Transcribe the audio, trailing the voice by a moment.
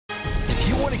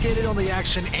you want to get in on the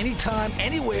action anytime,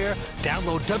 anywhere,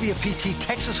 download WPT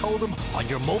Texas Hold'em on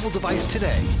your mobile device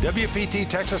today. WPT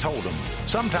Texas Hold'em.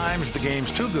 Sometimes the game's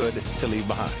too good to leave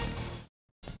behind.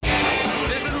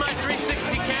 This is my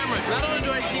 360 camera. Not only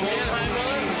do I see Dan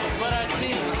Heimler, but I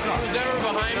see who's ever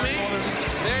behind me.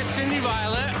 There's Cindy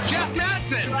Violet. Jeff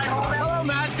Madsen. Hello,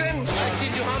 Madsen. I see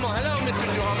Duhamel. Hello, Mr.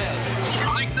 Duhamel.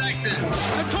 Mike Sexton.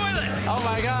 The toilet. Oh,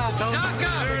 my God.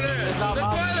 Shaka. There it is. The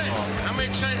toilet. How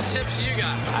many China chips do you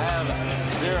got? I have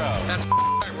 0. That's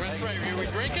right. Are we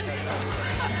drinking?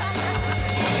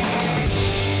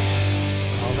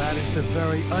 Well, that is the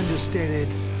very understated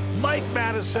Mike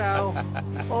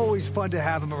Matusow. Always fun to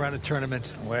have him around a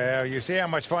tournament. Well, you see how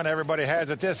much fun everybody has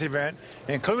at this event,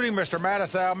 including Mr.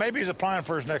 Matusow. Maybe he's applying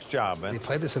for his next job, man. He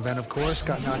played this event, of course,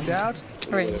 got knocked out.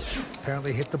 Right.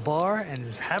 Apparently hit the bar and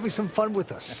is having some fun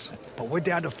with us. But we're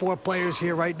down to 4 players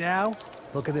here right now.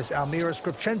 Look at this, Almira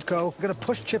Skripchenko. We're going to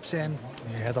push chips in.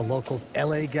 You have the local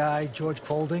L.A. guy, George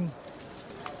Folding.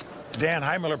 Dan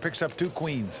Heimler picks up 2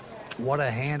 queens. What a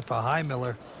hand for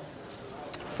Heimler.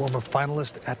 Former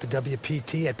finalist at the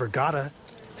WPT at Borgata,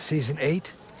 season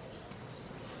 8.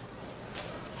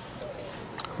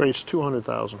 Raised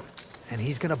 200,000. And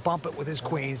he's going to bump it with his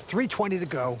queens. 3:20 to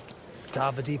go.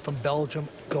 Davide from Belgium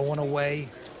going away.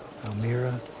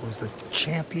 Almira was the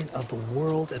champion of the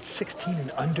world at 16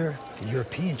 and under, the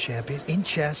European champion in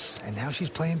chess, and now she's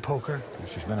playing poker.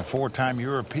 She's been a 4-time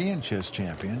European chess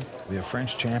champion, be a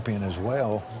French champion as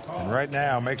well. And right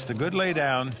now makes the good lay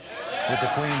down with the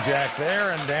queen jack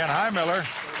there, and Dan Heimler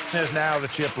is now the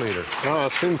chip leader. Oh,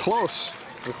 it seemed close.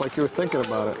 Looked like you were thinking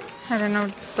about it. I don't know.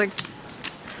 It's like...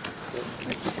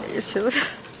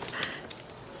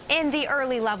 In the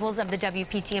early levels of the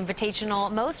WPT Invitational,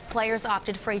 most players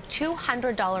opted for a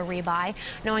 $200 rebuy,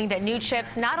 knowing that new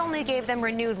chips not only gave them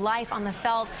renewed life on the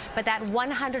felt, but that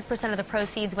 100% of the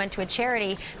proceeds went to a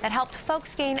charity that helped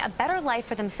folks gain a better life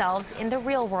for themselves in the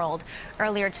real world.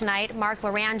 Earlier tonight, Mark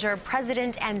Laranger,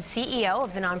 president and CEO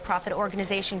of the nonprofit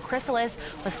organization Chrysalis,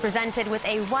 was presented with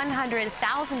a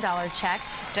 $100,000 check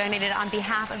donated on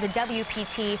behalf of the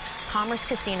WPT, Commerce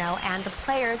Casino, and the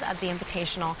players of the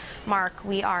Invitational. Mark,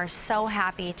 we are so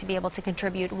happy to be able to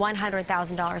contribute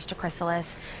 $100,000 to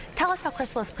Chrysalis. Tell us how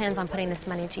Chrysalis plans on putting this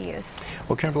money to use.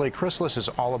 Well, Kimberly, Chrysalis is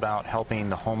all about helping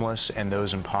the homeless and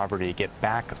those in poverty get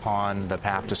back on the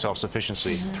path to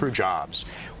self-sufficiency through jobs.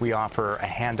 We offer a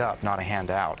hand up, not a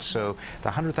handout. So the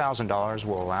 $100,000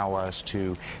 will allow us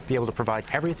to be able to provide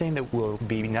everything that will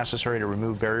be necessary to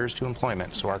remove barriers to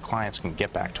employment so our clients can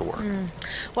get back to work.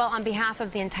 Well, on behalf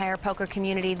of the entire poker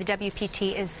community, the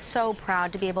WPT is so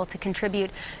proud to be able to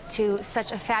contribute to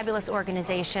such a fabulous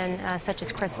organization such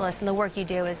as Chrysalis, and the work you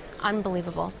do is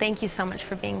unbelievable. Thank you so much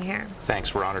for being here.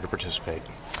 Thanks. We're honored to participate.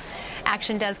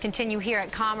 Action does continue here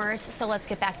at Commerce, so let's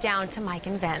get back down to Mike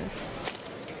and Vince.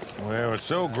 Well, it's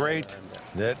so great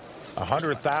that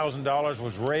 $100,000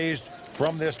 was raised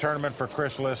from this tournament for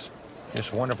Chrysalis.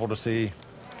 It's wonderful to see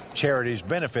charities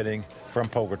benefiting from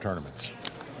poker tournaments.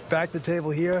 Back to the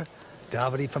table here,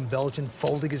 Davide from Belgium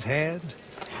folding his hand.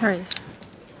 Right.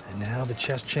 And now the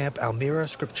chess champ, Almira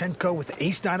Skripchenko, with the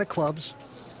ace-9 of clubs.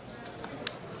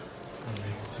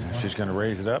 She's going to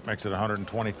raise it up, makes it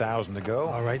 $120,000 to go.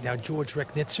 All right, now George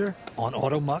Reknitzer on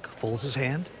auto muck, folds his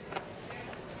hand.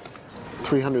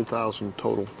 300,000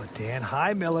 total. But Dan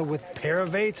Heimler with pair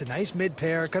of eights, a nice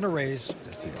mid-pair, going to raise.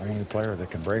 That's the only player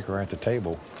that can break her at the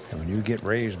table. And when you get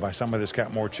raised by somebody that's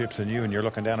got more chips than you and you're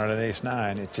looking down at an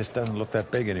ace-9, it just doesn't look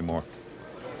that big anymore.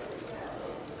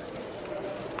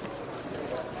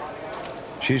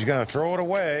 She's going to throw it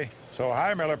away. So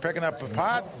Heimler picking up the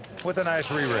pot with a nice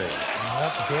re-raise.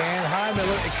 Dan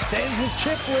Heimler extends his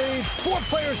chip lead. 4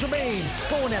 players remain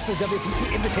going after the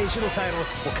WPT Invitational title.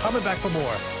 We're coming back for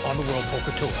more on the World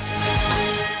Poker Tour.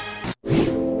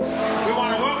 We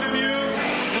want to welcome you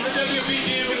to the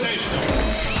WPT Invitational.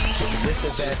 This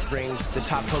event brings the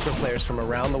top poker players from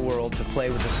around the world to play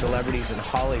with the celebrities in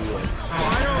Hollywood.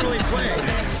 I don't really play.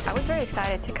 I was very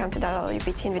excited to come to the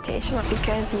WPT Invitational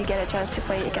because you get a chance to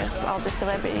play against all the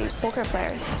celebrity poker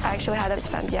players. I actually had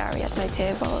Spandiari at my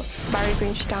table, Barry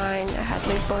Greenstein, I had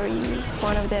Liv Bory,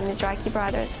 one of them is Rocky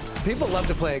Brothers. People love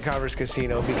to play at Commerce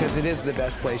Casino because it is the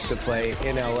best place to play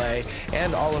in LA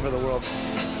and all over the world.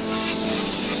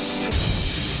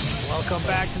 Welcome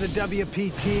back to the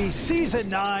WPT Season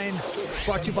 9,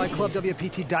 brought to you by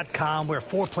ClubWPT.com, where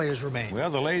 4 players remain.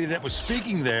 Well, the lady that was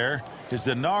speaking there is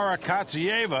Dinara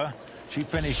Katsieva. She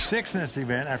finished 6th in this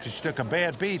event after she took a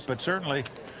bad beat, but certainly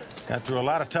got through a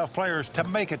lot of tough players to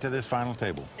make it to this final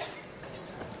table.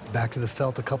 Back to the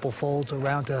felt, a couple folds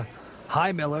around to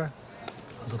Heimler.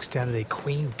 Looks down at a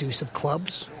queen deuce of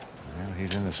clubs. Well,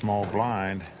 he's in the small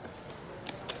blind.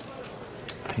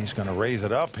 He's going to raise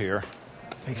it up here.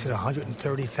 Makes it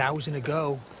 130,000 to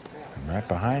go. And right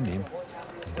behind him,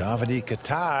 Davide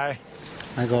Katai.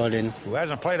 I go all in. Who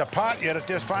hasn't played a pot yet at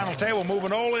this final table,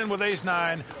 moving all in with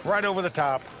ace-9 right over the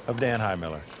top of Dan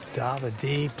Heimiller.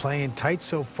 Davide playing tight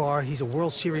so far. He's a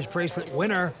World Series bracelet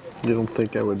winner. You don't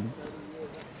think I would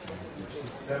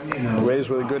raise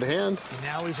with a good hand? And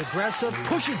now he's aggressive,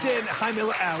 pushing Dan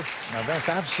Heimiller out. Now, Vince,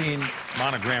 I've seen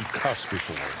monogrammed cuffs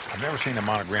before. I've never seen a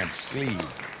monogrammed sleeve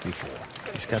before.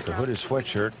 He's got the hooded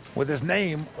sweatshirt with his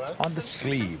name on the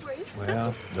sleeve.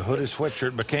 Well, the hooded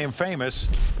sweatshirt became famous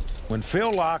when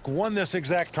Phil Locke won this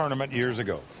exact tournament years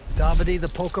ago. Davide, the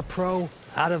poker pro,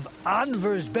 out of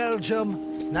Anvers,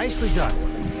 Belgium. Nicely done.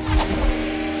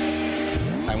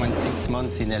 I went 6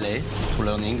 months in LA to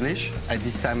learn English. At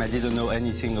this time, I didn't know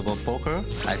anything about poker.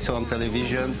 I saw on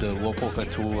television the World Poker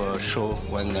 2 show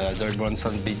when Derek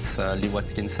Brunson beats Lee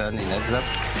Watkinson in heads up.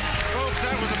 Folks,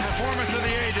 that was a performance of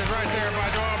the ages right there by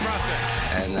Doyle Brunson.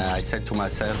 And I said to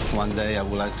myself, one day I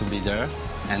would like to be there.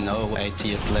 And now, 8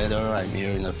 years later, I'm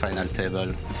here in the final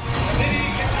table.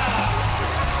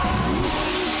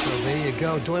 So there you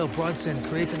go. Doyle Brunson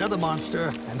creates another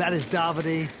monster, and that is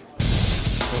Davide.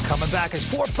 We're coming back as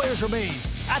 4 players remain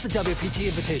at the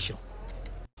WPT Invitational.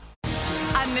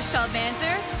 I'm Michelle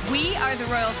Banzer. We are the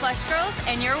Royal Flush Girls,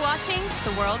 and you're watching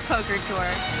the World Poker Tour.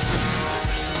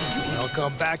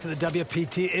 Welcome back to the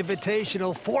WPT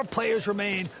Invitational. 4 players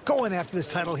remain going after this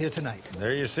title here tonight.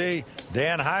 There you see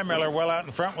Dan Heimiller well out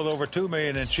in front with over $2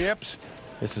 million in chips.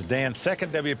 This is Dan's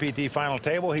second WPT final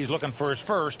table. He's looking for his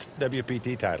first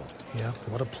WPT title. Yeah,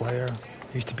 what a player.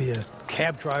 Used to be a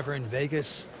cab driver in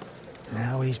Vegas.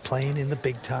 Now he's playing in the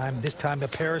big time. This time a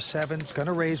pair of 7s,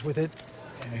 gonna raise with it.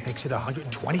 Makes it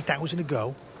 120,000 to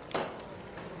go.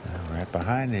 And right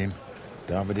behind him,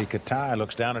 Davide Katai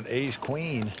looks down at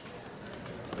ace-queen.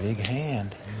 Big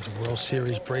hand. He's a World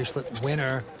Series bracelet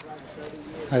winner.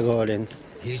 I go all in.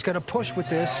 He's gonna push with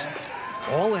this.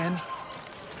 All in.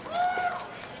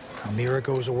 Almira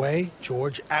goes away.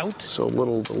 George out. So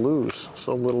little to lose.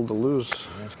 So little to lose.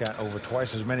 He's got over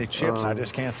twice as many chips. I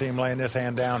just can't see him laying this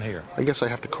hand down here. I guess I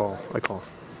have to call. I call.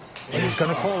 And he's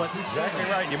gonna call it. Exactly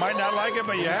right. You might not like it,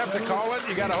 but you have to call it.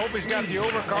 You got to hope he's got the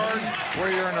overcard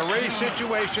where you're in a race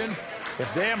situation.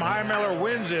 If Dan Heimiller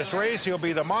wins this race, he'll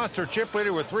be the monster chip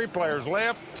leader with 3 players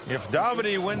left. If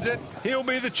Davide wins it, he'll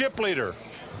be the chip leader.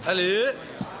 Allez.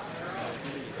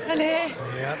 Allez.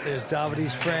 Yeah, there's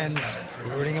Davide's friends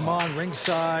rooting him on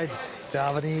ringside.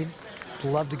 Davide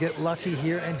love to get lucky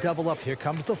here and double up. Here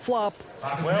comes the flop.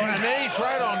 Well, an ace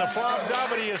right on the flop.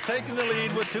 Davide is taking the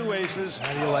lead with 2 aces.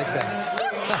 How do you like that?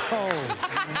 Oh,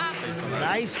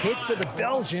 nice hit for the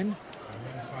Belgian.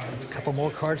 A couple more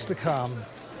cards to come.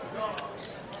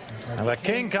 Now the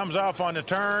king comes off on the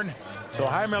turn, so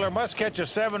Heimiller must catch a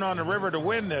 7 on the river to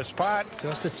win this pot.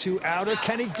 Just a 2-outer.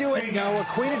 Can he do it? No. A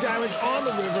queen of diamonds on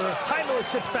the river. Heimiller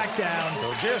sits back down.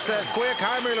 So just as quick,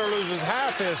 Heimiller loses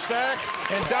half his stack,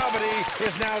 and Davide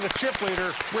is now the chip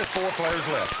leader with 4 players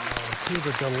left. To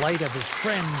the delight of his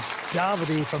friends,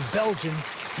 Davide from Belgium,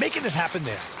 making it happen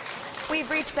there. We've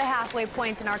reached the halfway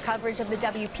point in our coverage of the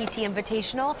WPT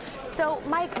Invitational. So,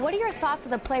 Mike, what are your thoughts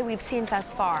of the play we've seen thus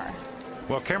far?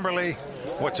 Well, Kimberly,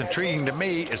 what's intriguing to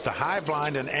me is the high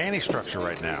blind and ante structure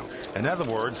right now. In other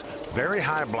words, very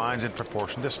high blinds in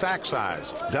proportion to stack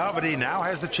size. Davide now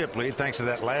has the chip lead thanks to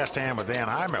that last hand with Dan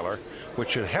Heimiller, which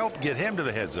should help get him to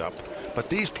the heads up. But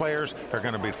these players are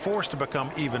going to be forced to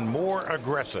become even more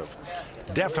aggressive.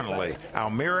 Definitely,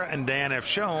 Almira and Dan have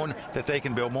shown that they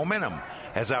can build momentum,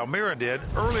 as Almira did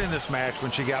early in this match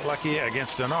when she got lucky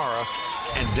against Denara,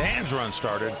 and Dan's run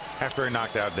started after he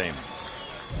knocked out Damon.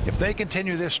 If they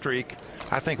continue this streak,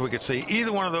 I think we could see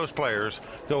either one of those players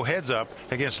go heads up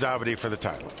against Davide for the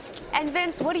title. And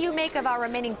Vince, what do you make of our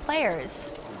remaining players?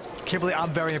 Kimberly, I'm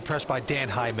very impressed by Dan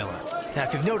Heimiller. Now,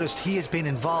 if you've noticed, he has been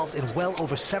involved in well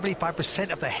over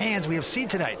 75% of the hands we have seen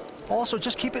tonight. Also,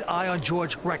 just keep an eye on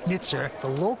George Racknitzer, the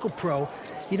local pro.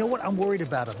 You know what? I'm worried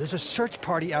about him. There's a search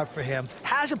party out for him.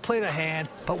 Hasn't played a hand,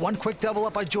 but one quick double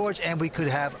up by George, and we could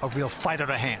have a real fight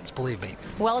on our hands, believe me.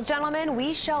 Well, gentlemen,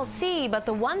 we shall see. But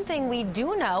the one thing we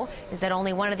do know is that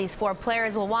only one of these 4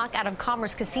 players will walk out of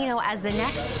Commerce Casino as the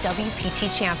next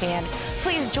WPT champion.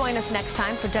 Please join us next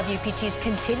time for WPT's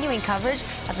continuing coverage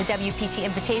of the WPT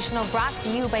Invitational, brought to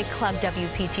you by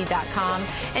ClubWPT.com.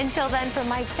 Until then, for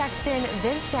Mike Sexton,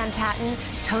 Vince Van Patten,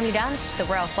 Tony Dunst, the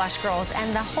Royal Flush Girls,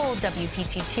 and the whole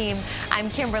WPT team, I'm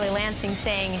Kimberly Lansing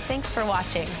saying thanks for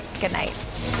watching. Good night.